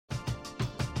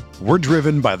We're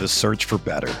driven by the search for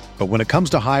better. But when it comes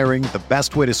to hiring, the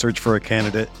best way to search for a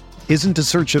candidate isn't to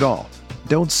search at all.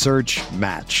 Don't search,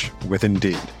 match with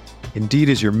Indeed. Indeed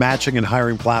is your matching and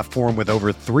hiring platform with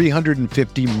over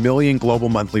 350 million global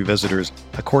monthly visitors,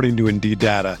 according to Indeed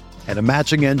data, and a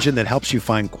matching engine that helps you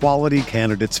find quality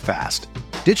candidates fast.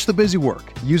 Ditch the busy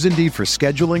work. Use Indeed for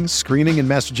scheduling, screening, and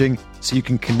messaging so you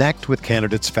can connect with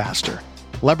candidates faster.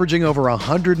 Leveraging over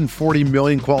 140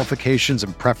 million qualifications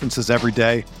and preferences every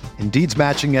day, Indeed's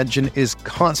matching engine is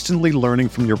constantly learning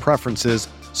from your preferences,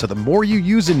 so the more you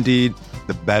use Indeed,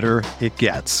 the better it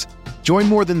gets. Join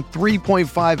more than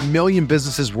 3.5 million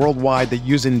businesses worldwide that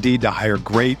use Indeed to hire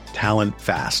great talent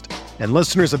fast. And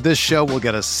listeners of this show will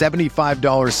get a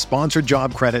 $75 sponsored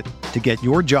job credit to get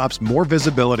your jobs more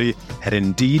visibility at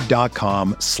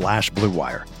Indeed.com/Blue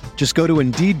Wire. Just go to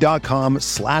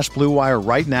Indeed.com/Blue Wire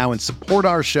right now and support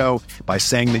our show by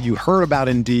saying that you heard about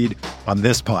Indeed on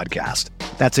this podcast.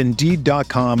 That's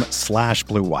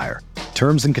Indeed.com/Blue Wire.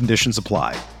 Terms and conditions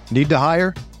apply. Need to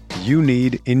hire? You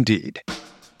need Indeed.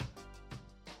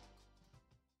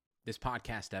 This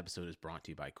podcast episode is brought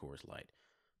to you by Coors Light.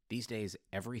 These days,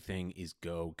 everything is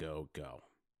go, go, go.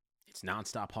 It's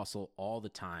nonstop hustle all the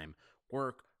time.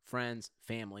 Work, friends,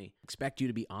 family, expect you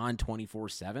to be on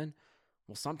 24/7.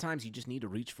 Well, sometimes you just need to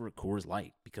reach for a Coors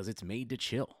Light because it's made to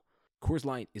chill. Coors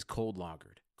Light is cold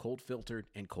lagered, cold filtered,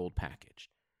 and cold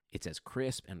packaged. It's as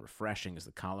crisp and refreshing as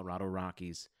the Colorado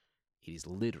Rockies. It is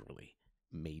literally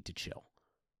made to chill.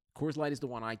 Coors Light is the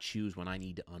one I choose when I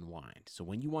need to unwind. So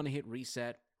when you want to hit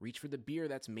reset, reach for the beer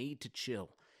that's made to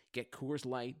chill. Get Coors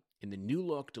Light in the new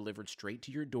look delivered straight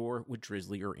to your door with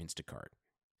Drizzly or Instacart.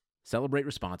 Celebrate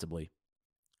responsibly.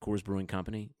 Coors Brewing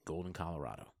Company, Golden,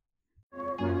 Colorado.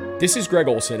 This is Greg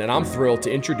Olson, and I'm thrilled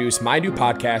to introduce my new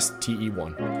podcast,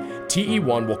 TE1.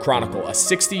 TE1 will chronicle a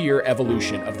 60-year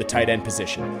evolution of the tight end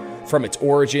position, from its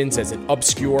origins as an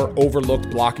obscure, overlooked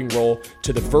blocking role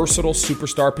to the versatile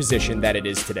superstar position that it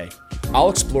is today. I'll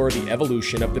explore the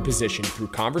evolution of the position through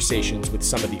conversations with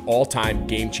some of the all-time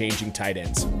game-changing tight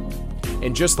ends.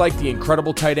 And just like the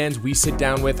incredible tight ends we sit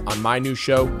down with on my new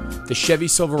show, the Chevy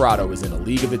Silverado is in a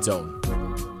league of its own.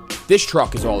 This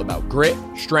truck is all about grit,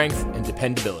 strength, and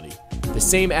dependability. The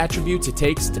same attributes it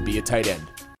takes to be a tight end.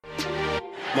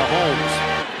 Mahomes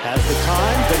has the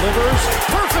time, delivers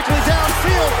perfectly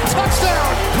downfield.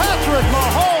 Touchdown! Patrick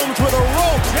Mahomes with a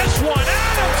rope. This one,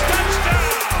 Adams,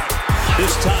 touchdown!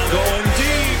 This time going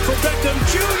deep for Beckham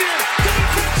Jr. Did he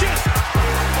catch it?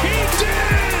 He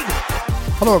did!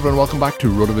 Hello everyone, welcome back to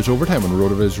RotoViz Overtime on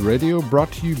RotoViz Radio,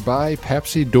 brought to you by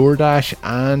Pepsi, DoorDash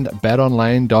and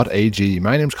BetOnline.ag.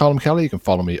 My name's Colin Kelly. You can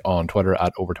follow me on Twitter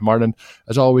at OvertimeIreland.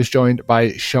 As always, joined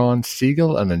by Sean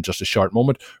Siegel, and in just a short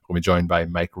moment, we'll be joined by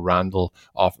Mike Randall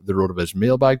of the RotoViz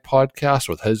Mailbag podcast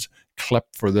with his clip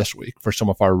for this week for some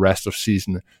of our rest of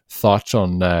season thoughts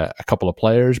on a couple of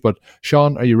players. But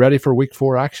Sean, are you ready for week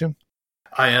 4 action?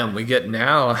 I am. We get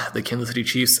now the Kansas City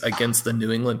Chiefs against the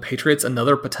New England Patriots,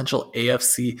 another potential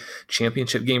AFC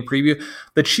championship game preview.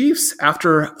 The Chiefs,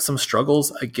 after some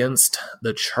struggles against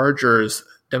the Chargers,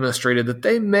 demonstrated that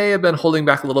they may have been holding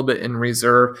back a little bit in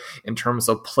reserve in terms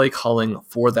of play calling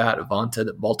for that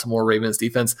vaunted Baltimore Ravens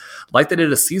defense, like they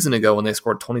did a season ago when they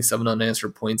scored 27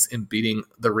 unanswered points in beating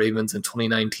the Ravens in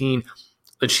 2019.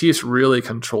 The Chiefs really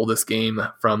controlled this game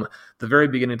from the very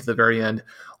beginning to the very end,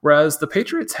 whereas the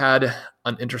Patriots had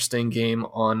an interesting game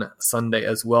on Sunday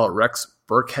as well. Rex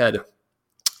Burkhead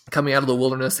coming out of the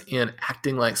wilderness and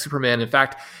acting like Superman. In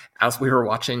fact, as we were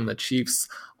watching the Chiefs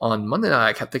on Monday night,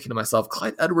 I kept thinking to myself,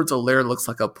 Clyde Edwards-Helaire looks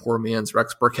like a poor man's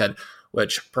Rex Burkhead,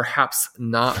 which perhaps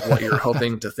not what you're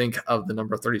hoping to think of the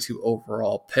number 32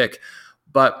 overall pick.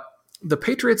 But the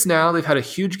Patriots now, they've had a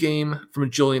huge game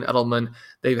from Julian Edelman.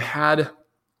 They've had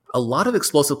a lot of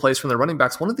explosive plays from their running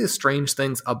backs. One of the strange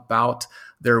things about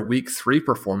their week 3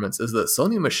 performance is that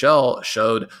Sony Michel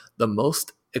showed the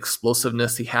most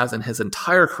explosiveness he has in his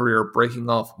entire career, breaking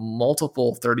off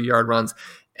multiple 30-yard runs,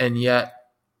 and yet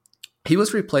he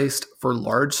was replaced for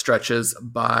large stretches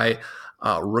by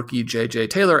rookie J.J.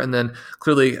 Taylor, and then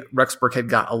clearly Rex Burkhead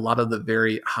got a lot of the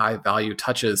very high-value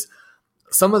touches.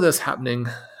 Some of this happening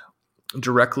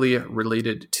directly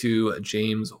related to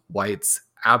James White's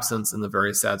absence in the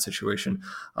very sad situation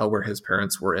where his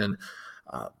parents were in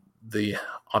the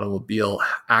automobile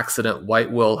accident.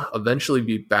 White will eventually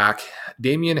be back.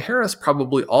 Damian Harris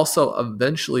probably also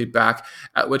eventually back,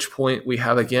 at which point we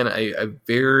have again a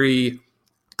very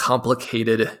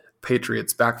complicated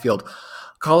Patriots backfield.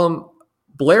 Colin,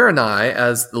 Blair and I,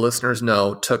 as the listeners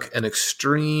know, took an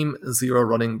extreme zero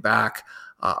running back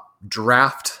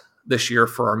draft this year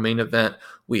for our main event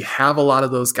We have a lot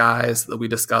of those guys that we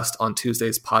discussed on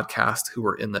Tuesday's podcast who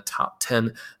were in the top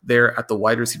 10 there at the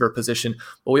wide receiver position.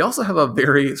 But we also have a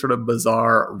very sort of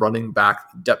bizarre running back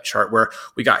depth chart where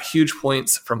we got huge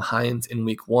points from Hines in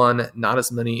week 1, not as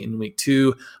many in week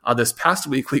 2. This past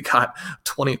week, we got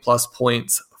 20 plus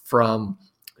points from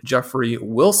Jeffrey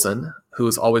Wilson, who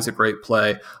is always a great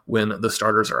play when the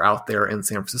starters are out there in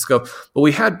San Francisco. But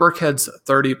we had Burkhead's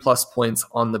 30 plus points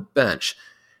on the bench.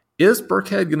 Is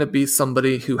Burkhead going to be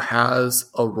somebody who has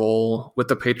a role with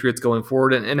the Patriots going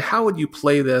forward? And how would you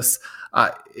play this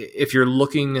if you're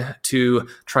looking to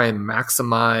try and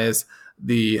maximize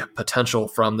the potential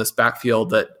from this backfield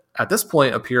that at this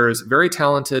point appears very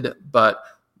talented, but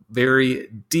very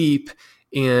deep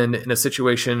in a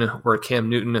situation where Cam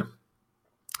Newton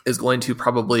is going to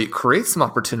probably create some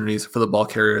opportunities for the ball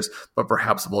carriers, but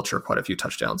perhaps vulture quite a few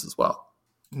touchdowns as well?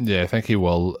 Yeah, I think he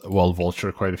will vulture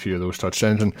quite a few of those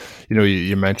touchdowns. And,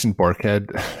 you mentioned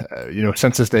Burkhead.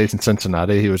 Since his days in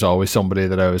Cincinnati, he was always somebody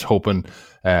that I was hoping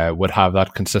would have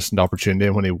that consistent opportunity.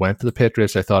 And when he went to the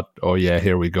Patriots, I thought, oh yeah,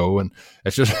 here we go. And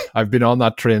it's just, I've been on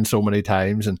that train so many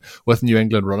times. And with New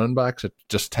England running backs, it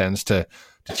just tends to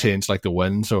change like the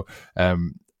wind. So,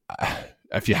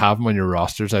 if you have them on your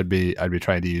rosters, I'd be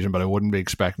trying to use them, but I wouldn't be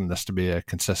expecting this to be a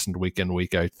consistent week in,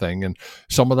 week out thing. And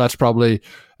some of that's probably,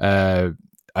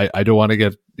 I don't want to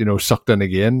get, sucked in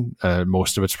again.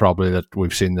 Most of it's probably that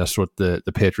we've seen this with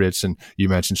the Patriots, and you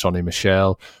mentioned Sonny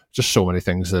Michel, just so many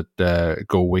things that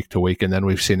go week to week. And then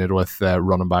we've seen it with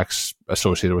running backs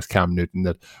associated with Cam Newton,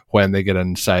 that when they get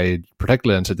inside,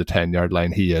 particularly inside the 10-yard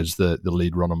line, he is the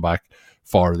lead running back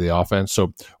for the offense.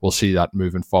 So we'll see that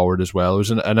moving forward as well. It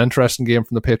was an interesting game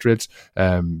from the Patriots.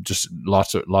 Just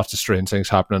lots of strange things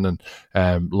happening,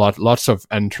 and lots of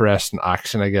interesting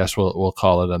action, I guess we'll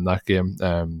call it, in that game.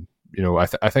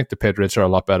 I think the Patriots are a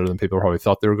lot better than people probably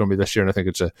thought they were going to be this year, and I think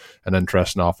it's an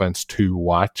interesting offense to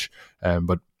watch.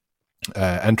 But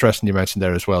interesting you mentioned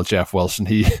there as well, Jeff Wilson.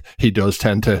 He does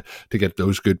tend to get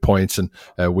those good points, and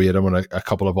we had him on a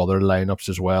couple of other lineups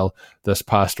as well this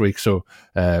past week. So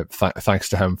thanks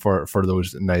to him for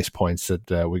those nice points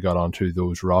that we got onto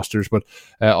those rosters. But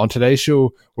on today's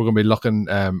show, we're going to be looking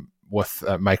with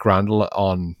Mike Randall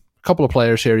on a couple of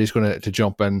players here. He's going to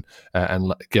jump in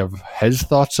and give his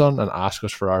thoughts on and ask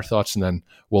us for our thoughts, and then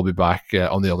we'll be back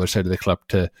on the other side of the clip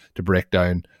to break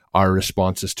down our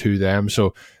responses to them.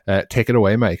 So take it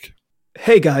away, Mike.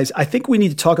 Hey guys, I think we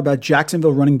need to talk about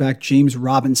Jacksonville running back James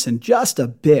Robinson just a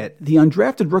bit. The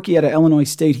undrafted rookie out of Illinois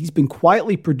State, he's been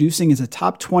quietly producing as a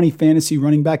top 20 fantasy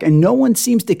running back, and no one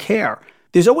seems to care.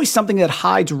 There's always something that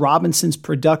hides Robinson's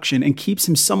production and keeps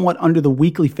him somewhat under the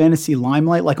weekly fantasy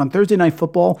limelight. Like on Thursday Night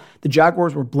Football, the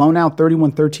Jaguars were blown out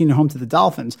 31-13 at home to the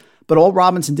Dolphins, but all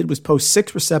Robinson did was post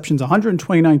 6 receptions,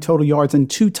 129 total yards, and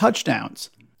 2 touchdowns.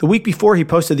 The week before, he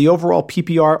posted the overall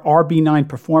PPR RB9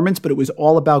 performance, but it was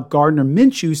all about Gardner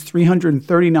Minshew's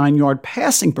 339-yard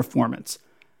passing performance.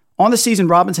 On the season,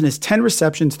 Robinson has 10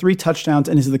 receptions, 3 touchdowns,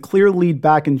 and is the clear lead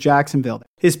back in Jacksonville.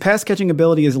 His pass-catching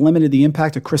ability has limited the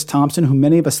impact of Chris Thompson, who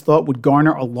many of us thought would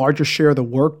garner a larger share of the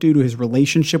work due to his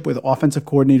relationship with offensive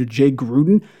coordinator Jay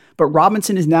Gruden. But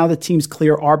Robinson is now the team's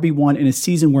clear RB1 in a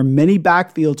season where many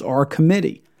backfields are a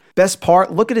committee. Best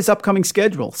part, look at his upcoming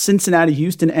schedule: Cincinnati,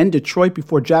 Houston, and Detroit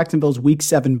before Jacksonville's Week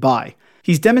 7 bye.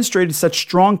 He's demonstrated such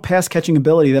strong pass-catching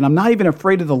ability that I'm not even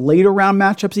afraid of the later round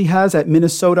matchups he has at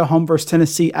Minnesota, home versus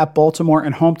Tennessee, at Baltimore,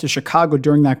 and home to Chicago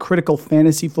during that critical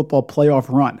fantasy football playoff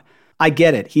run. I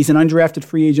get it, he's an undrafted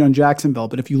free agent on Jacksonville,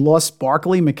 but if you lost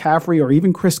Barkley, McCaffrey, or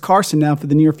even Chris Carson now for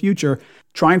the near future,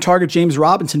 try and target James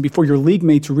Robinson before your league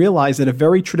mates realize that a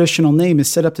very traditional name is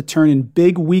set up to turn in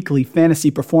big weekly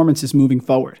fantasy performances moving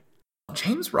forward.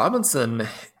 James Robinson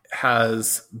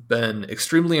has been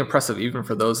extremely impressive, even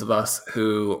for those of us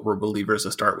who were believers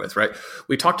to start with, right?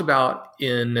 We talked about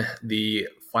in the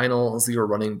final Zero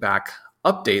Running Back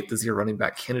update, the Zero Running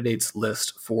Back candidates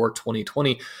list for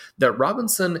 2020, that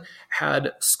Robinson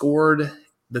had scored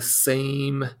the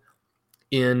same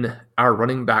in our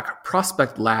running back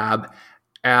prospect lab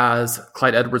as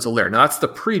Clyde Edwards-Helaire. Now, that's the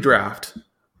pre-draft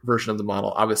version of the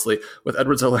model. Obviously, with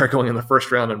Edwards-Helaire going in the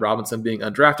first round and Robinson being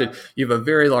undrafted, you have a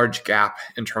very large gap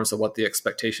in terms of what the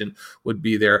expectation would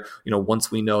be there,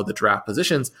 once we know the draft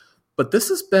positions. But this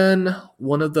has been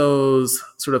one of those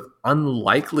sort of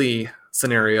unlikely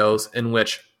scenarios in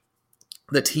which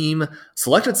the team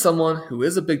selected someone who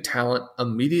is a big talent,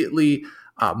 immediately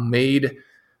made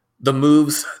the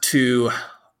moves to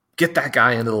get that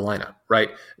guy into the lineup, right?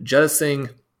 Jettisoning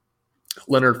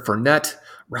Leonard Fournette.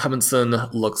 Robinson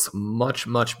looks much,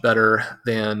 much better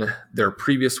than their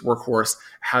previous workhorse,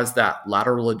 has that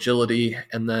lateral agility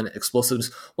and then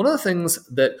explosiveness. One of the things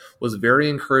that was very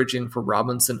encouraging for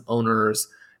Robinson owners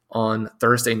on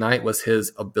Thursday night was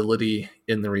his ability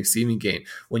in the receiving game.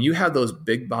 When you have those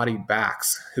big body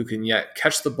backs who can yet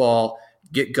catch the ball,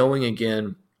 get going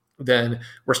again, then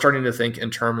we're starting to think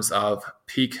in terms of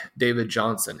peak David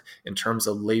Johnson, in terms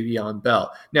of Le'Veon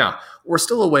Bell. Now, we're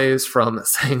still a ways from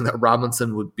saying that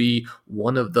Robinson would be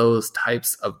one of those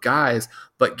types of guys,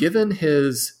 but given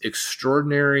his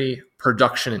extraordinary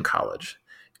production in college,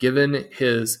 given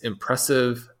his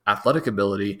impressive athletic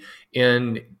ability,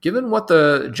 and given what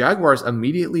the Jaguars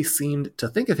immediately seemed to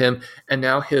think of him, and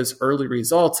now his early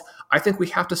results, I think we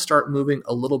have to start moving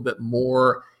a little bit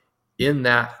more in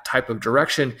that type of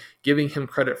direction, giving him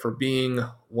credit for being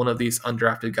one of these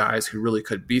undrafted guys who really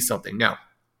could be something. Now,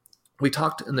 we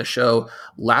talked in the show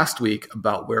last week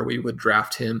about where we would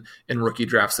draft him in rookie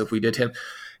drafts if we did him.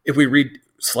 If we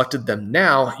selected them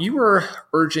now, you were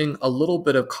urging a little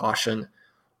bit of caution.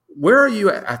 Where are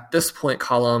you at this point,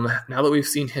 Colum, now that we've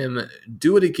seen him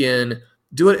do it again,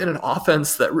 do it in an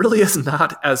offense that really is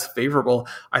not as favorable,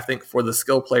 I think, for the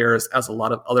skill players as a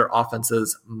lot of other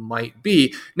offenses might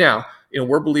be. Now,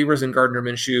 we're believers in Gardner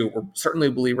Minshew. We're certainly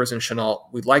believers in Shenault.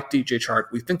 We like DJ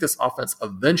Chark. We think this offense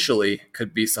eventually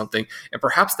could be something. And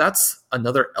perhaps that's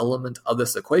another element of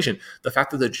this equation, the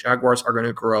fact that the Jaguars are going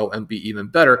to grow and be even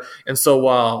better. And so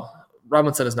while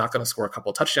Robinson is not going to score a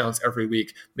couple touchdowns every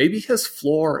week, maybe his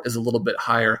floor is a little bit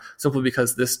higher simply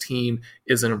because this team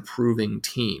is an improving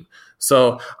team.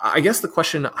 So I guess the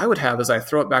question I would have as I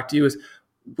throw it back to you is,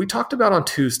 we talked about on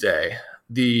Tuesday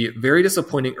the very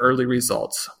disappointing early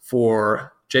results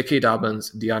for J.K.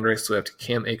 Dobbins, DeAndre Swift,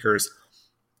 Cam Akers.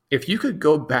 If you could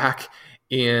go back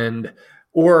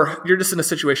or you're just in a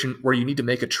situation where you need to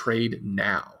make a trade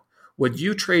now, would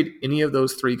you trade any of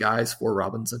those three guys for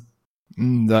Robinson?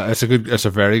 That's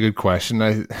a very good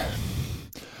question.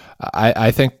 I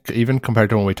think even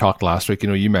compared to when we talked last week,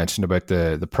 you mentioned about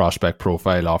the prospect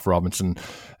profile of Robinson,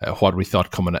 what we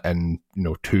thought coming in,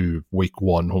 to week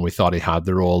one when we thought he had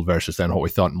the role versus then what we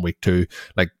thought in week two.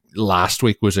 Like last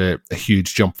week was a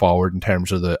huge jump forward in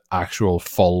terms of the actual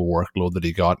full workload that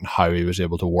he got and how he was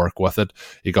able to work with it.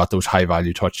 He got those high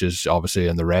value touches, obviously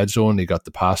in the red zone. He got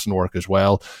the passing work as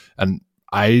well. And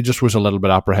I just was a little bit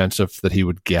apprehensive that he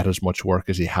would get as much work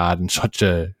as he had in such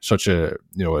a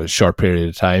a short period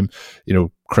of time.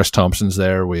 Chris Thompson's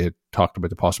there. We had talked about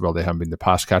the possibility of him being the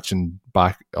pass catching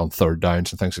back on third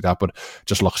downs and things like that, but it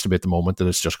just looks to be at the moment that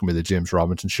it's just going to be the James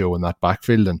Robinson show in that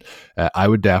backfield, and I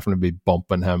would definitely be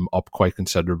bumping him up quite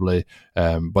considerably.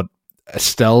 But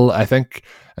still, I think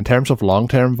in terms of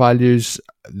long-term values,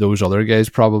 those other guys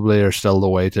probably are still the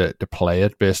way to play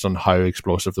it based on how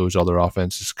explosive those other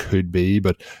offenses could be,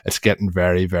 but it's getting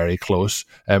very, very close.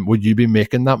 Would you be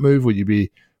making that move? Would you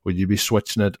be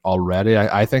switching it already?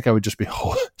 I think I would just be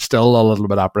still a little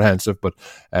bit apprehensive, but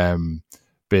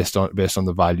based on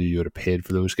the value you would have paid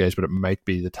for those guys, but it might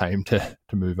be the time to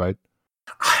move out.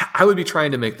 I would be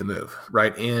trying to make the move,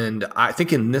 right? And I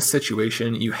think in this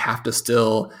situation, you have to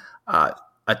still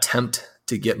attempt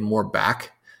to get more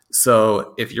back.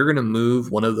 So if you're going to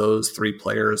move one of those three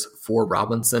players for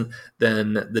Robinson,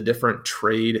 then the different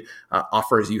trade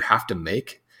offers you have to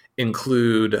make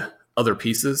include other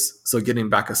pieces. So getting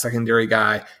back a secondary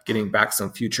guy, getting back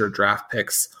some future draft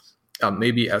picks,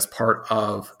 maybe as part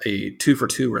of a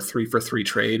 2-for-2 or 3-for-3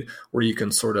 trade where you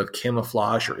can sort of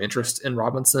camouflage your interest in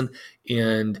Robinson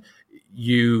and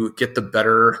you get the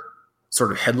better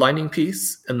sort of headlining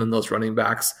piece. And then those running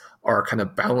backs are kind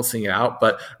of balancing it out.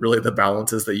 But really the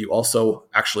balance is that you also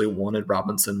actually wanted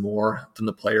Robinson more than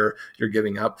the player you're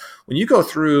giving up. When you go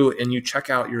through and you check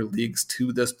out your leagues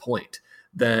to this point,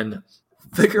 then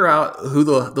figure out who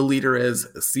the leader is,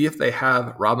 see if they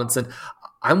have Robinson.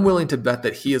 I'm willing to bet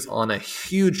that he is on a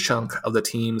huge chunk of the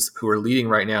teams who are leading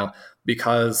right now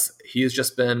because he has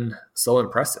just been so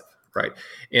impressive, right?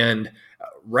 And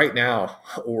right now,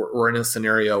 we're in a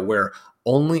scenario where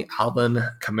only Alvin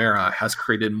Kamara has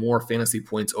created more fantasy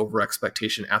points over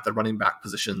expectation at the running back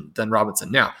position than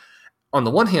Robinson. Now, on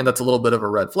the one hand, that's a little bit of a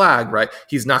red flag, right?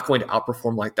 He's not going to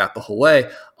outperform like that the whole way.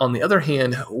 On the other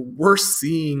hand, we're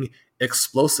seeing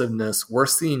explosiveness, we're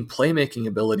seeing playmaking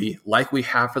ability like we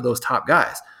have for those top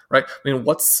guys, right? I mean,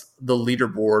 what's the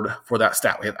leaderboard for that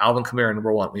stat? We have Alvin Kamara,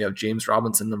 number 1. We have James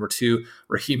Robinson, number 2.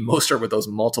 Raheem Mostert with those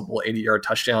multiple 80-yard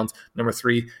touchdowns, number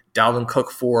 3. Dalvin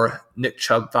Cook, 4. Nick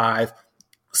Chubb, 5.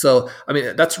 So, I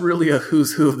mean, that's really a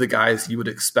who's who of the guys you would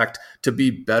expect to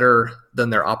be better than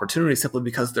their opportunity simply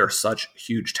because they're such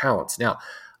huge talents. Now,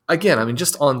 Again, I mean,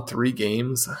 just on 3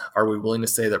 games, are we willing to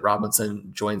say that Robinson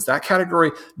joins that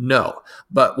category? No.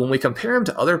 But when we compare him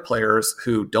to other players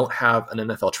who don't have an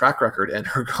NFL track record and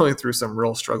are going through some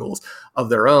real struggles of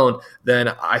their own,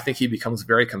 then I think he becomes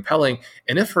very compelling.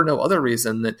 And if for no other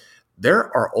reason, that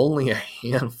there are only a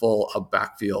handful of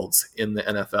backfields in the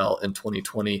NFL in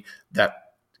 2020 that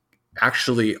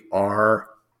actually are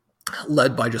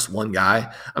led by just one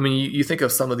guy. I mean, you think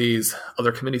of some of these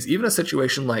other committees, even a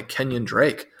situation like Kenyon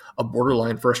Drake, a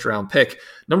borderline first-round pick.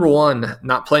 Number one,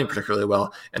 not playing particularly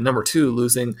well, and number two,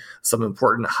 losing some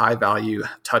important high-value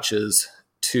touches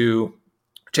to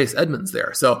Chase Edmonds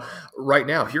there. So right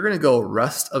now, if you're going to go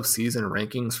rest of season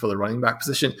rankings for the running back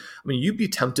position, I mean, you'd be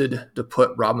tempted to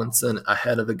put Robinson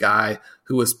ahead of a guy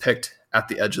who was picked at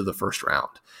the edge of the first round.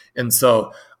 And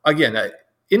so, again,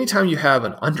 anytime you have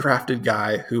an undrafted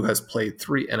guy who has played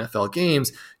 3 NFL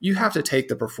games, you have to take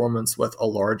the performance with a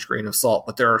large grain of salt.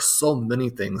 But there are so many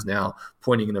things now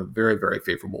pointing in a very, very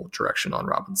favorable direction on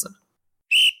Robinson.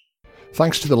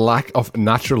 Thanks to the lack of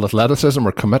natural athleticism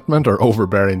or commitment or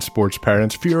overbearing sports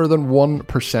parents, fewer than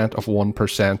 1% of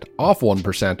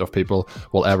 1% of people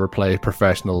will ever play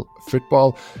professional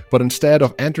football. But instead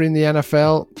of entering the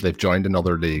NFL, they've joined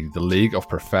another league, the League of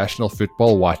Professional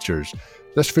Football Watchers.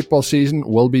 This football season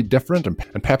will be different, and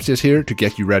Pepsi is here to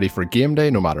get you ready for game day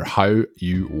no matter how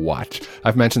you watch.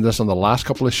 I've mentioned this on the last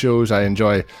couple of shows. I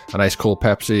enjoy a nice cold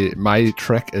Pepsi. My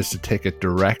trick is to take it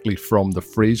directly from the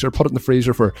freezer, put it in the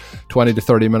freezer for 20 to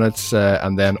 30 minutes,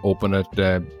 and then open it.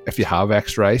 If you have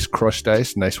extra ice, crushed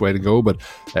ice, nice way to go, but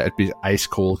it'd be ice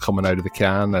cold coming out of the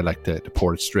can. I like to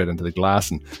pour it straight into the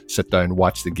glass and sit down and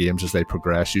watch the games as they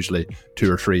progress, usually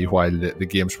 2 or 3 while the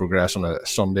games progress on a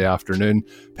Sunday afternoon.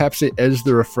 Pepsi is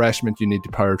the refreshment you need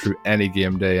to power through any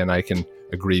game day, and I can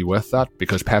agree with that,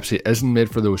 because Pepsi isn't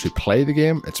made for those who play the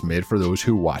game, it's made for those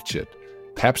who watch it.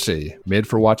 Pepsi, made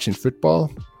for watching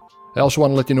football. I also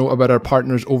want to let you know about our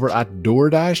partners over at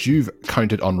DoorDash. You've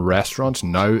counted on restaurants,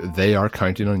 now they are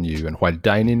counting on you. And while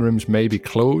dining rooms may be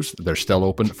closed, they're still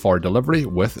open for delivery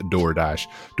with DoorDash.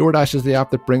 DoorDash is the app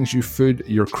that brings you food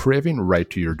you're craving right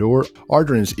to your door.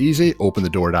 Ordering is easy. Open the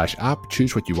DoorDash app,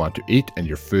 choose what you want to eat, and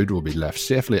your food will be left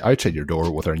safely outside your door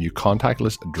with our new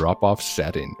contactless drop-off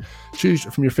setting. Choose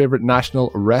from your favorite national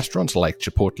restaurants like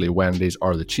Chipotle, Wendy's,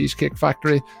 or the Cheesecake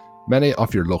Factory. Many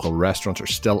of your local restaurants are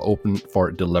still open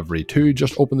for delivery too.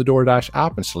 Just open the DoorDash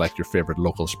app and select your favorite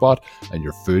local spot, and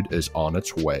your food is on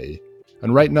its way.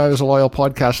 And right now, as a loyal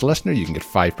podcast listener, you can get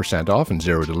 5% off and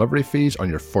 0 delivery fees on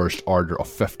your first order of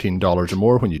 $15 or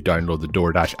more when you download the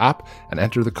DoorDash app and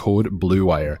enter the code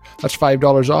BLUEWIRE. That's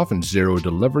 $5 off and 0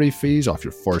 delivery fees off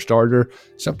your first order.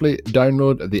 Simply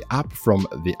download the app from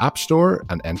the App Store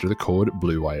and enter the code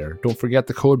BLUEWIRE. Don't forget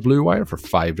the code BLUEWIRE for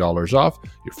 $5 off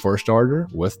your first order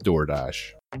with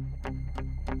DoorDash.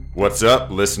 What's up,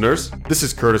 listeners? This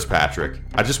is Curtis Patrick.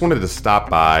 I just wanted to stop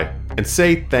by and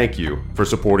say thank you for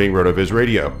supporting RotoViz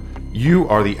Radio. You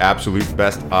are the absolute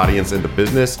best audience in the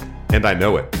business, and I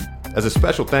know it. As a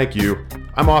special thank you,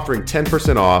 I'm offering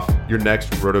 10% off your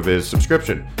next RotoViz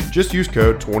subscription. Just use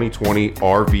code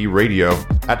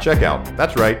 2020RVRadio at checkout.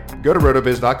 That's right. Go to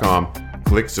rotoviz.com,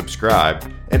 click subscribe,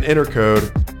 and enter code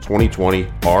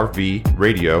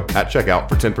 2020RVRadio at checkout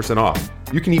for 10% off.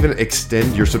 You can even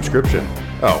extend your subscription.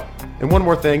 Oh, and one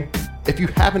more thing. If you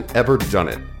haven't ever done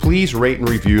it, please rate and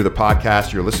review the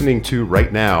podcast you're listening to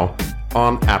right now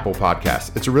on Apple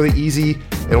Podcasts. It's really easy.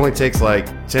 It only takes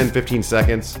like 10, 15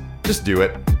 seconds. Just do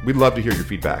it. We'd love to hear your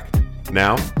feedback.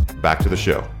 Now, back to the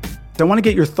show. I want to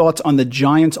get your thoughts on the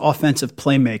Giants' offensive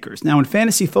playmakers. Now, in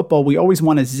fantasy football, we always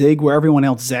want to zig where everyone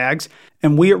else zags,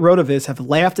 and we at RotoViz have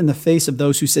laughed in the face of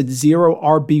those who said 0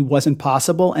 RB wasn't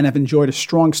possible and have enjoyed a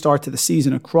strong start to the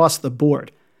season across the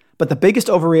board. But the biggest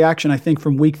overreaction, I think,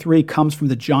 from Week 3 comes from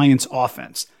the Giants'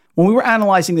 offense. When we were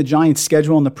analyzing the Giants'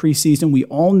 schedule in the preseason, we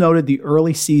all noted the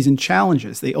early season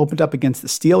challenges. They opened up against the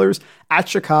Steelers, at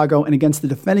Chicago, and against the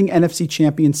defending NFC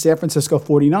champion San Francisco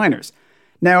 49ers.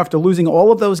 Now, after losing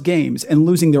all of those games and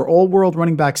losing their all-world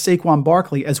running back Saquon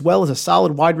Barkley, as well as a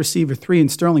solid wide receiver 3 in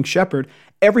Sterling Shepard,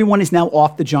 everyone is now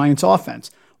off the Giants' offense.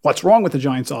 What's wrong with the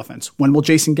Giants' offense? When will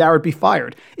Jason Garrett be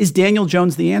fired? Is Daniel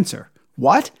Jones the answer?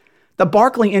 What? The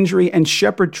Barkley injury and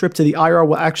Shepard trip to the IR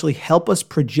will actually help us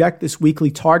project this weekly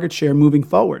target share moving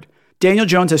forward. Daniel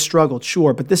Jones has struggled,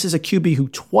 sure, but this is a QB who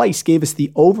twice gave us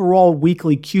the overall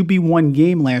weekly QB1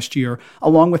 game last year,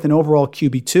 along with an overall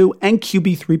QB2 and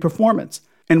QB3 performance.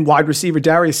 And wide receiver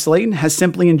Darius Slayton has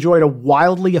simply enjoyed a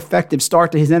wildly effective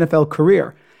start to his NFL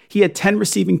career. He had 10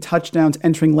 receiving touchdowns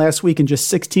entering last week in just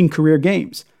 16 career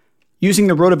games. Using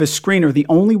the RotoViz screener, the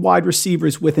only wide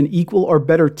receivers with an equal or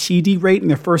better TD rate in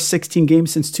their first 16 games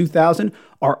since 2000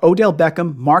 are Odell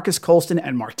Beckham, Marcus Colston,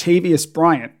 and Martavius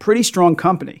Bryant. Pretty strong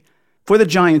company. For the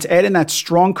Giants, add in that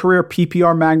strong career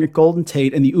PPR magnet Golden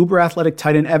Tate and the uber-athletic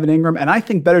tight end Evan Ingram, and I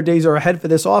think better days are ahead for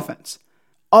this offense.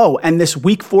 Oh, and this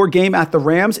Week 4 game at the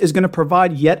Rams is going to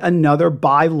provide yet another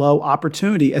buy low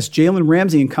opportunity, as Jalen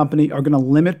Ramsey and company are going to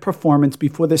limit performance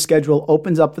before the schedule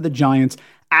opens up for the Giants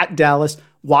at Dallas,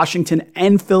 Washington,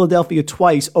 and Philadelphia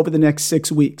twice over the next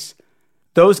 6 weeks.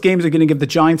 Those games are going to give the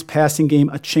Giants passing game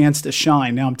a chance to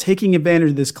shine. Now, I'm taking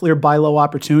advantage of this clear buy low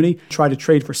opportunity to try to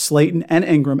trade for Slayton and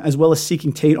Ingram, as well as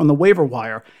seeking Tate on the waiver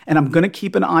wire. And I'm going to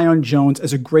keep an eye on Jones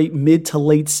as a great mid to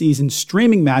late season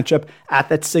streaming matchup at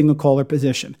that signal caller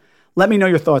position. Let me know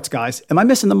your thoughts, guys. Am I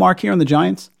missing the mark here on the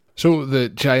Giants? So the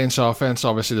Giants offense,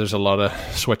 obviously there's a lot of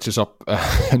switches up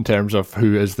in terms of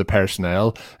who is the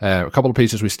personnel. A couple of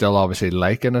pieces we still obviously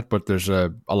like in it, but there's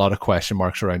a lot of question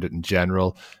marks around it in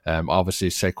general. Obviously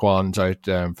Saquon's out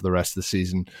for the rest of the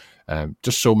season.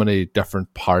 Just so many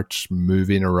different parts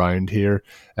moving around here.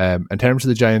 In terms of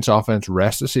the Giants offense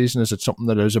rest of the season, is it something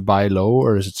that is a buy low,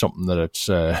 or is it something that it's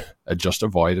a just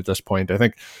avoid at this point? I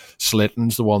think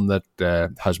Slayton's the one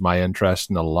that has my interest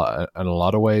in a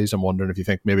lot of ways. I'm wondering if you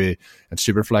think maybe in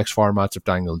Superflex formats, if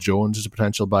Daniel Jones is a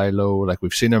potential buy low. Like,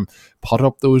 we've seen him put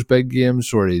up those big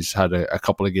games where he's had a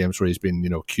couple of games where he's been,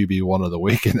 QB1 of the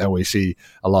week, and then we see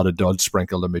a lot of duds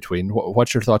sprinkled in between.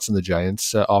 What's your thoughts on the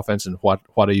Giants offense, and what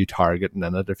are you targeting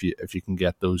in it if you can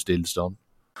get those deals done?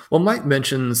 Well, Mike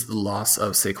mentions the loss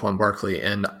of Saquon Barkley,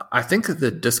 and I think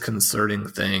the disconcerting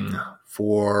thing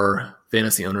for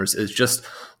fantasy owners is just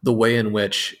the way in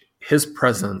which his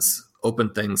presence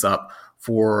opened things up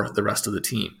for the rest of the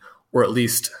team, or at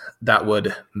least that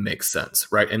would make sense,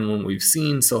 right? And what we've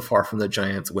seen so far from the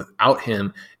Giants without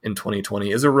him in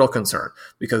 2020 is a real concern,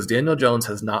 because Daniel Jones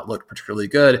has not looked particularly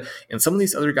good, and some of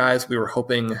these other guys we were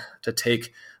hoping to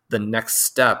take the next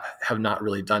step have not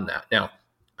really done that. Now,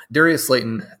 Darius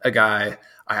Slayton, a guy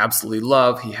I absolutely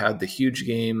love. He had the huge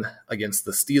game against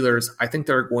the Steelers. I think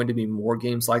there are going to be more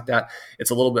games like that. It's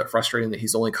a little bit frustrating that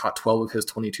he's only caught 12 of his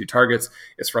 22 targets.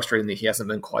 It's frustrating that he hasn't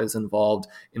been quite as involved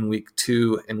in week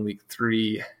 2 and week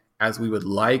 3 as we would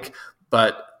like.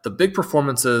 But the big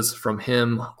performances from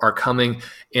him are coming.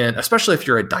 And especially if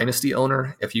you're a dynasty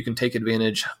owner, if you can take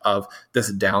advantage of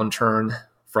this downturn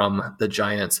from the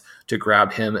Giants to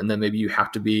grab him, and then maybe you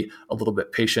have to be a little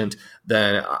bit patient,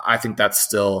 then I think that's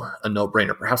still a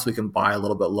no-brainer. Perhaps we can buy a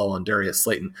little bit low on Darius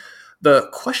Slayton. The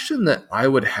question that I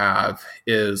would have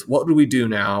is, what do we do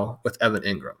now with Evan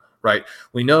Ingram, right?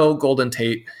 We know Golden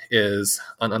Tate is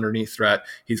an underneath threat.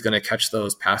 He's going to catch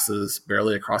those passes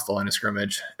barely across the line of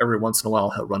scrimmage. Every once in a while,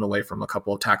 he'll run away from a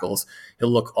couple of tackles. He'll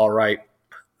look all right.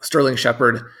 Sterling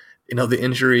Shepard, the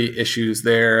injury issues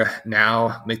there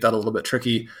now make that a little bit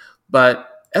tricky. But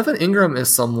Evan Ingram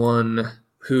is someone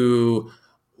who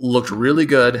looked really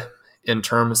good in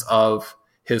terms of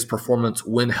his performance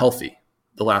when healthy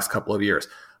the last couple of years.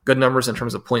 Good numbers in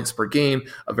terms of points per game,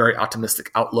 a very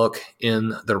optimistic outlook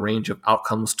in the range of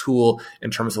outcomes tool in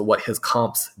terms of what his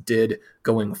comps did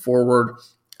going forward.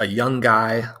 A young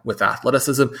guy with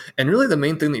athleticism. And really the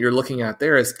main thing that you're looking at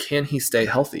there is, can he stay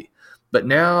healthy? But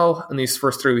now, in these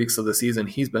first 3 weeks of the season,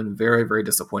 he's been very, very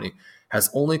disappointing. Has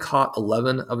only caught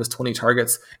 11 of his 20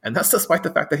 targets, and that's despite the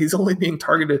fact that he's only being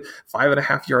targeted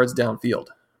 5.5 yards downfield,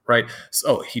 right?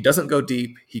 So he doesn't go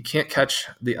deep. He can't catch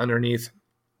the underneath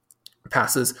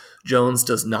passes. Jones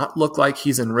does not look like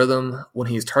he's in rhythm when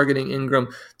he's targeting Ingram.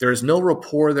 There's no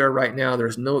rapport there right now.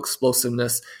 There's no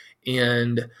explosiveness,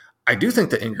 and I do think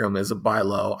that Ingram is a buy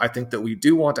low. I think that we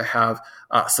do want to have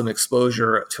some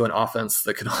exposure to an offense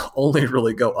that can only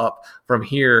really go up from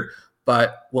here.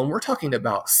 But when we're talking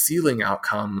about ceiling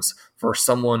outcomes for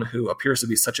someone who appears to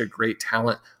be such a great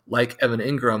talent like Evan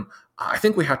Ingram, I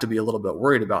think we have to be a little bit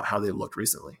worried about how they've looked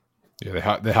recently.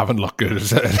 Yeah, they haven't looked good.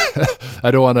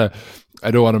 I don't want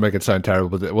to make it sound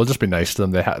terrible, but we'll just be nice to them.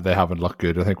 They haven't looked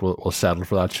good. I think we'll settle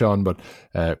for that, Sean. But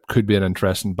could be an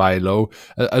interesting buy low,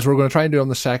 as we're going to try and do on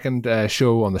the second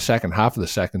show, on the second half of the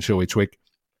second show each week.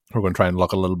 We're going to try and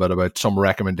look a little bit about some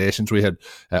recommendations. We had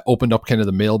opened up kind of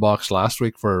the mailbox last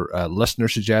week for listener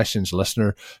suggestions,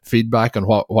 listener feedback on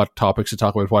what topics to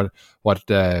talk about, what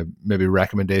maybe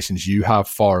recommendations you have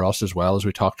for us as well as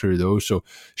we talk through those. So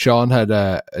Sean had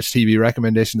a TV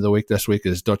recommendation of the week this week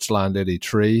is Dutchland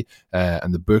 83,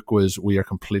 and the book was We Are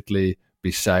Completely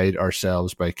Beside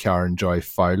Ourselves by Karen Joy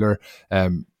Fowler.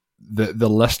 The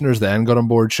listeners then got on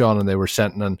board, Sean, and they were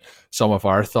sending in some of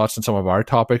our thoughts and some of our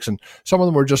topics, and some of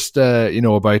them were just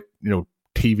about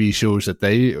TV shows that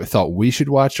they thought we should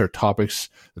watch or topics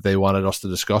that they wanted us to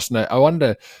discuss. And I wanted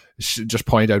to just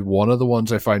point out one of the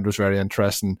ones I found was very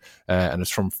interesting, and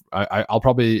it's from, I'll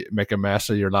probably make a mess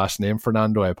of your last name,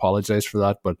 Fernando. I apologize for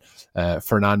that, but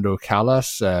Fernando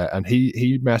Callas, and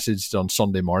he messaged on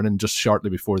Sunday morning just shortly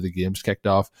before the games kicked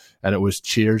off, and it was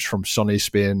cheers from sunny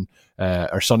Spain,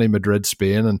 or sunny Madrid,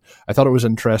 Spain. And I thought it was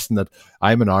interesting that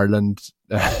I'm in Ireland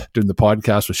doing the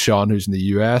podcast with Sean, who's in the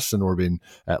US, and we're being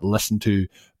listened to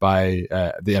by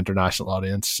the international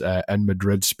audience in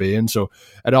Madrid, Spain. So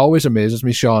it always amazes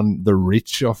me, Sean, the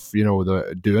reach of, you know,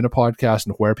 the doing a podcast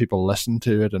and where people listen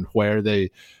to it and where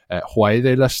they why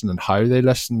they listen and how they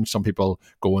listen. Some people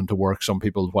going to work, some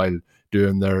people while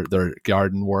doing their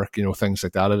garden work, you know, things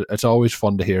like that. It's always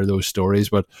fun to hear those stories.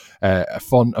 But a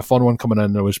fun one coming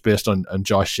in that was based on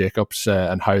Josh Jacobs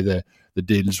and how the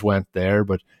deals went there,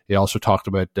 but he also talked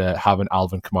about having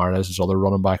Alvin Kamara as his other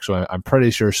running back. So I'm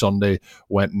pretty sure Sunday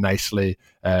went nicely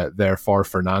there for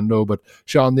Fernando. But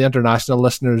Sean, the international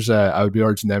listeners, I would be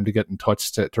urging them to get in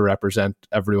touch to represent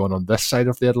everyone on this side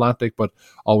of the Atlantic, but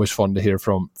always fun to hear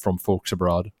from folks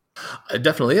abroad. It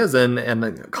definitely is, and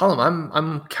Colm,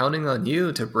 I'm counting on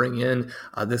you to bring in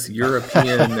this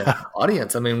European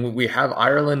audience. I mean, we have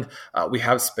Ireland, we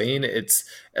have Spain. It's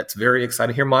very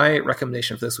exciting here. My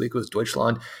recommendation for this week was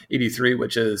Deutschland 83,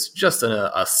 which is just an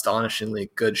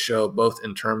astonishingly good show, both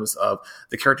in terms of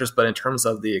the characters, but in terms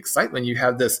of the excitement. You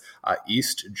have this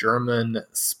East German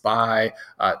spy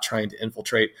trying to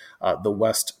infiltrate the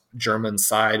West German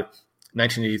side.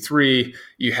 1983,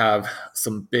 you have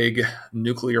some big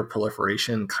nuclear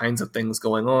proliferation kinds of things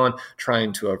going on,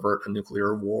 trying to avert a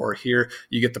nuclear war. Here,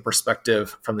 you get the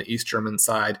perspective from the East German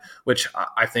side, which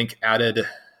I think added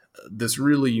this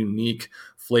really unique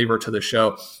flavor to the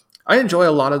show. I enjoy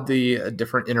a lot of the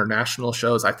different international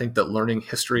shows. I think that learning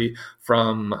history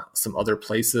from some other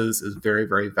places is very,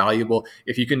 very valuable.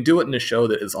 If you can do it in a show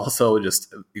that is also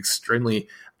just extremely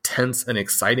tense and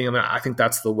exciting, I mean, I think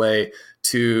that's the way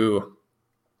to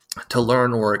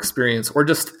learn or experience or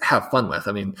just have fun with.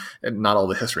 I mean, not all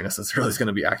the history necessarily is going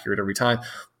to be accurate every time,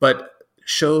 but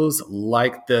shows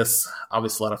like this,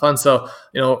 obviously a lot of fun. So,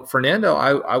 you know, Fernando,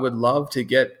 I would love to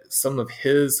get some of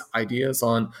his ideas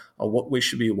on what we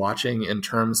should be watching in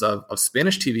terms of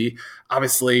Spanish TV.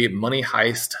 Obviously, Money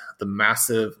Heist, the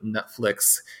massive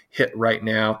Netflix hit right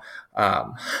now.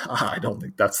 I don't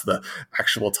think that's the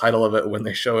actual title of it when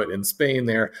they show it in Spain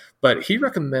there, but he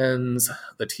recommends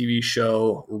the TV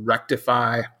show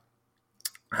Rectify.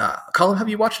 Colin, have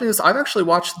you watched any of this? I've actually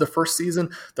watched the first season.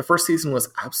 The first season was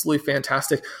absolutely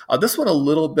fantastic. This one a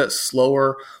little bit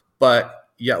slower, but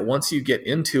yeah, once you get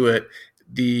into it,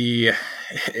 the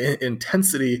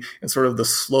intensity and sort of the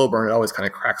slow burn, it always kind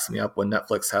of cracks me up when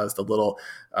Netflix has the little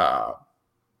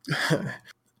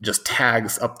just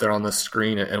tags up there on the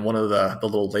screen, and one of the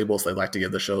little labels they like to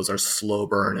give the shows are slow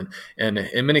burn, and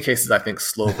in many cases I think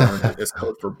slow burn is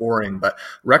code for boring. But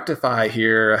Rectify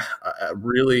here, a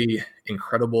really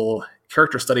incredible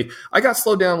character study. I got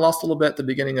slowed down, lost a little bit at the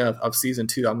beginning of season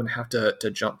 2. I'm going to have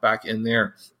to jump back in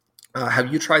there.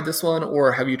 Have you tried this one,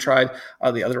 or have you tried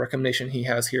the other recommendation he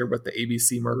has here with the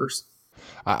ABC Murders?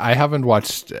 I haven't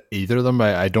watched either of them.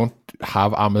 I don't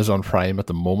have Amazon Prime at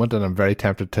the moment, and I'm very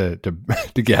tempted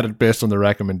to get it based on the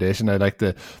recommendation. I like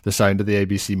the sound of the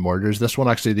ABC Murders. This one,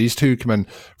 actually, these two come in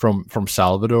from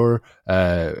Salvador.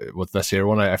 With this here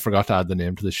one, I forgot to add the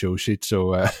name to the show sheet,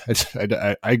 so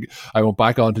I went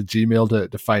back onto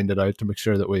Gmail to find it out to make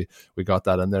sure that we got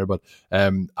that in there. But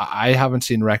I haven't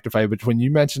seen Rectify. But when you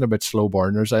mentioned about slow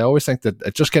burners, I always think that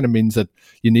it just kind of means that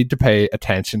you need to pay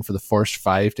attention for the first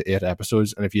 5 to 8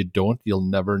 episodes, and if you don't, you'll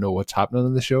never know what's happening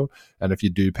in the show. And if you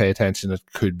do pay attention, it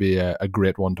could be a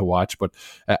great one to watch. But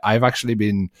I've actually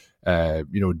been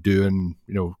doing,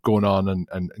 going on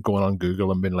and going on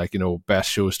Google and been like, best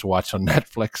shows to watch on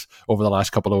Netflix over the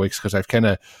last couple of weeks, because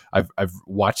I've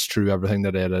watched through everything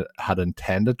that I had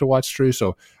intended to watch through.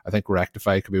 So I think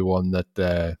Rectify could be one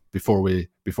that before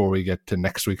we get to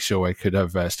next week's show, I could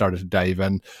have started to dive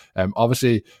in.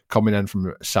 Obviously coming in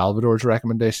from Salvador's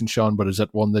recommendation, Sean, but is it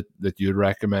one that you'd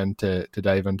recommend to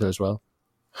dive into as well?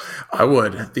 I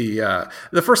would.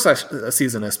 The first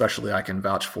season especially, I can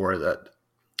vouch for that.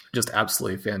 Just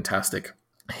absolutely fantastic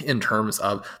in terms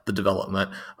of the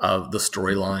development of the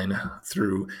storyline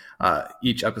through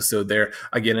each episode there.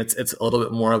 Again, it's a little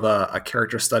bit more of a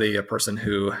character study, a person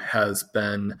who has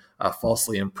been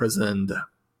falsely imprisoned,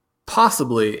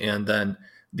 possibly, and then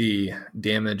the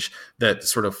damage that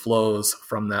sort of flows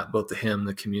from that, both to him,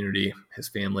 the community, his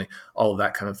family, all of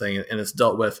that kind of thing. And it's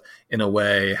dealt with in a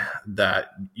way that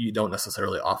you don't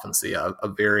necessarily often see. A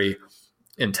very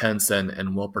intense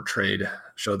and well portrayed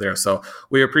show there. So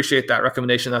we appreciate that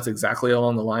recommendation. That's exactly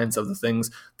along the lines of the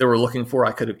things that we're looking for.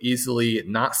 I could have easily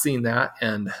not seen that,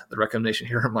 and the recommendation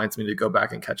here reminds me to go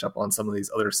back and catch up on some of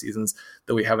these other seasons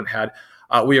that we haven't had.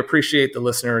 We appreciate the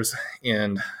listeners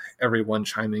and everyone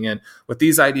chiming in with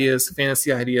these ideas,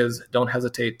 fantasy ideas. Don't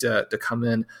hesitate to come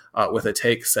in with a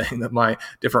take saying that my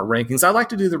different rankings. I like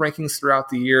to do the rankings throughout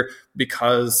the year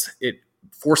because it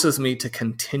forces me to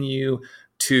continue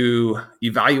to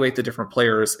evaluate the different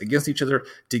players against each other,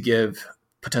 to give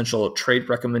potential trade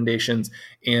recommendations.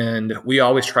 And we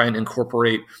always try and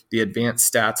incorporate the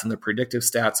advanced stats and the predictive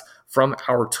stats from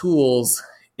our tools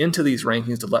into these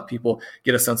rankings to let people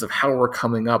get a sense of how we're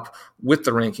coming up with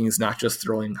the rankings, not just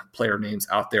throwing player names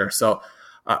out there. So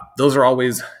those are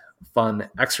always fun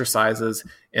exercises.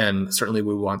 And certainly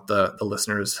we want the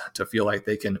listeners to feel like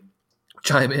they can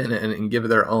chime in and give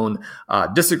their own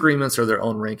disagreements or their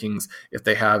own rankings if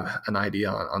they have an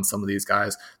idea on some of these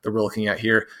guys that we're looking at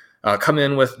here. Come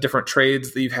in with different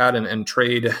trades that you've had and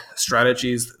trade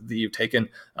strategies that you've taken.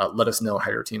 Let us know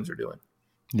how your teams are doing.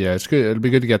 Yeah, it's good. It'll be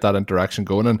good to get that interaction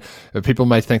going. And people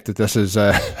might think that this is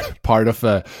part of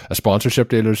a sponsorship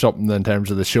deal or something in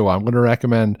terms of the show I'm going to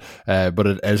recommend, but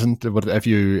it isn't. But if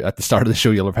you, at the start of the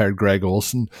show, you'll have heard Greg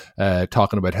Olson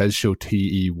talking about his show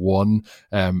TE1,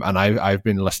 and I've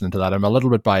been listening to that. I'm a little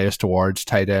bit biased towards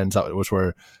tight ends. That was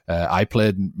where I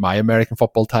played my American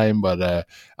football time, but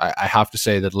I have to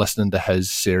say that listening to his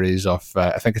series of,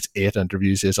 I think it's 8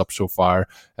 interviews is up so far.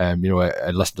 I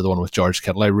listened to the one with George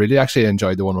Kittle. I really actually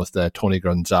enjoyed the one with Tony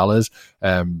Gonzalez,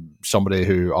 somebody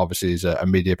who obviously is a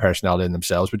media personality in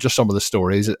themselves, but just some of the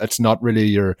stories. It's not really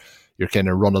your kind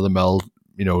of run-of-the-mill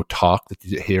talk that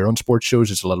you hear on sports shows.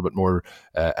 It's a little bit more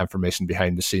information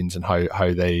behind the scenes and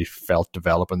how they felt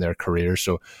developing their careers.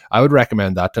 So I would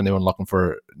recommend that to anyone looking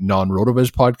for non-RotoViz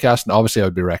podcast. And obviously I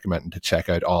would be recommending to check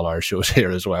out all our shows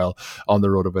here as well on the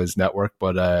RotoViz network,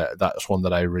 but that's one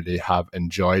that I really have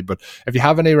enjoyed. But if you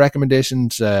have any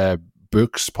recommendations,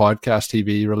 books, podcast,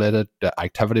 TV related,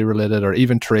 activity related, or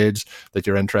even trades that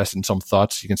you're interested in, some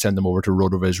thoughts, you can send them over to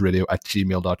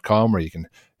rotovizradio@gmail.com, or you can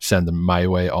send them my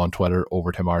way on Twitter.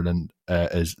 Overtime Ireland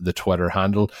is the Twitter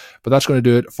handle. But that's going to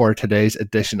do it for today's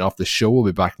edition of the show. We'll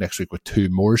be back next week with 2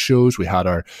 more shows. We had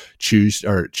our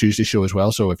Tuesday show as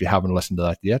well, so if you haven't listened to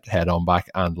that yet, head on back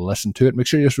and listen to it. Make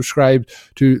sure you subscribe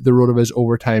to the RotoViz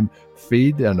Overtime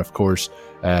feed, and of course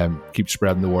keep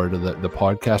spreading the word of the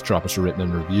podcast. Drop us a written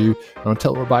and review, and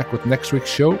until we're back with next week's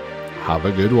show, have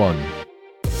a good one.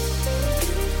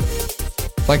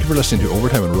 Thank you for listening to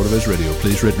Overtime on RotoViz Radio.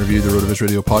 Please rate and review the RotoViz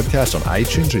Radio podcast on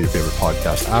iTunes or your favorite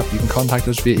podcast app. You can contact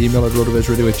us via email at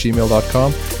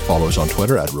rotovizradio@gmail.com. Follow us on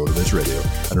Twitter at RotoViz Radio.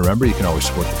 And remember, you can always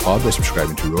support the pod by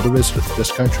subscribing to RotoViz with a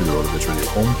discount through the RotoViz Radio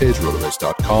homepage,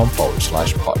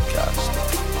 rotoviz.com/podcast.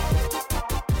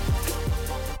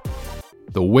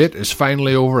 The wait is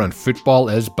finally over and football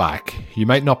is back. You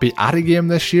might not be at a game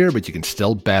this year, but you can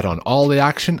still bet on all the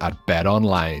action at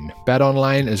BetOnline.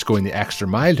 BetOnline is going the extra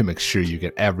mile to make sure you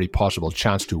get every possible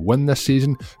chance to win this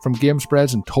season, from game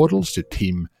spreads and totals to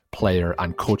team, player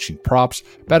and coaching props.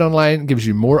 BetOnline gives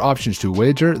you more options to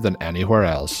wager than anywhere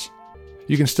else.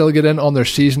 You can still get in on their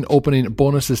season opening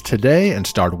bonuses today and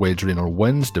start wagering on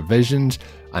wins, divisions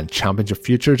and championship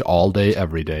futures all day,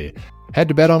 every day. Head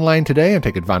to BetOnline today and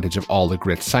take advantage of all the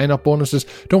great sign-up bonuses.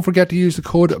 Don't forget to use the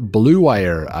code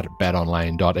BLUEWIRE at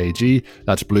betonline.ag.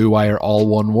 That's BLUEWIRE, all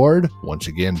one word. Once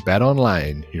again,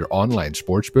 BetOnline, your online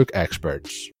sportsbook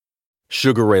experts.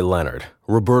 Sugar Ray Leonard,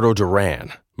 Roberto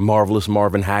Duran, Marvelous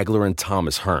Marvin Hagler, and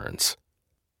Thomas Hearns.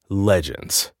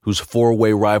 Legends, whose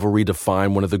 4-way rivalry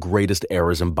defined one of the greatest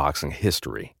eras in boxing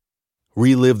history.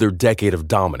 Relive their decade of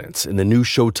dominance in the new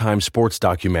Showtime sports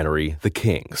documentary, The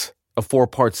Kings. A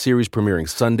 4-part series premiering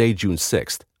Sunday, June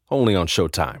 6th, only on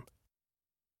Showtime.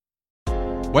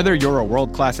 Whether you're a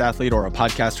world-class athlete or a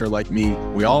podcaster like me,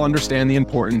 we all understand the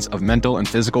importance of mental and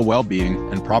physical well-being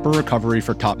and proper recovery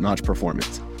for top-notch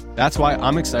performance. That's why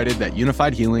I'm excited that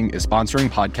Unified Healing is sponsoring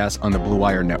podcasts on the Blue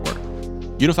Wire Network.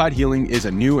 Unified Healing is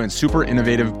a new and super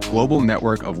innovative global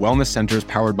network of wellness centers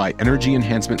powered by Energy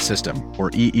Enhancement System,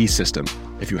 or EE System.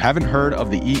 If you haven't heard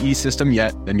of the EE System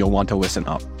yet, then you'll want to listen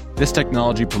up. This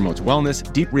technology promotes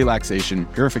wellness, deep relaxation,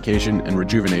 purification, and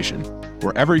rejuvenation.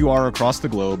 Wherever you are across the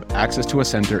globe, access to a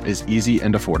center is easy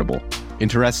and affordable.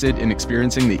 Interested in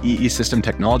experiencing the EE System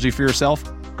technology for yourself?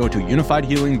 Go to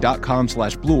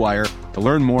unifiedhealing.com/bluewire to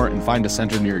learn more and find a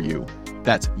center near you.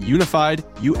 That's unified,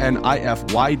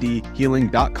 UNIFYD,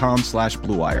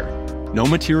 healing.com/bluewire. No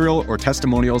material or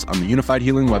testimonials on the Unified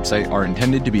Healing website are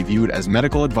intended to be viewed as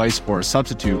medical advice or a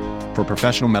substitute for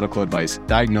professional medical advice,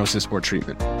 diagnosis, or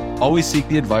treatment. Always seek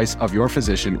the advice of your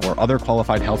physician or other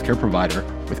qualified healthcare provider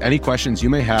with any questions you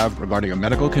may have regarding a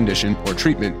medical condition or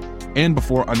treatment and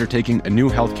before undertaking a new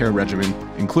healthcare regimen,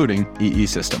 including EE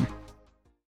system.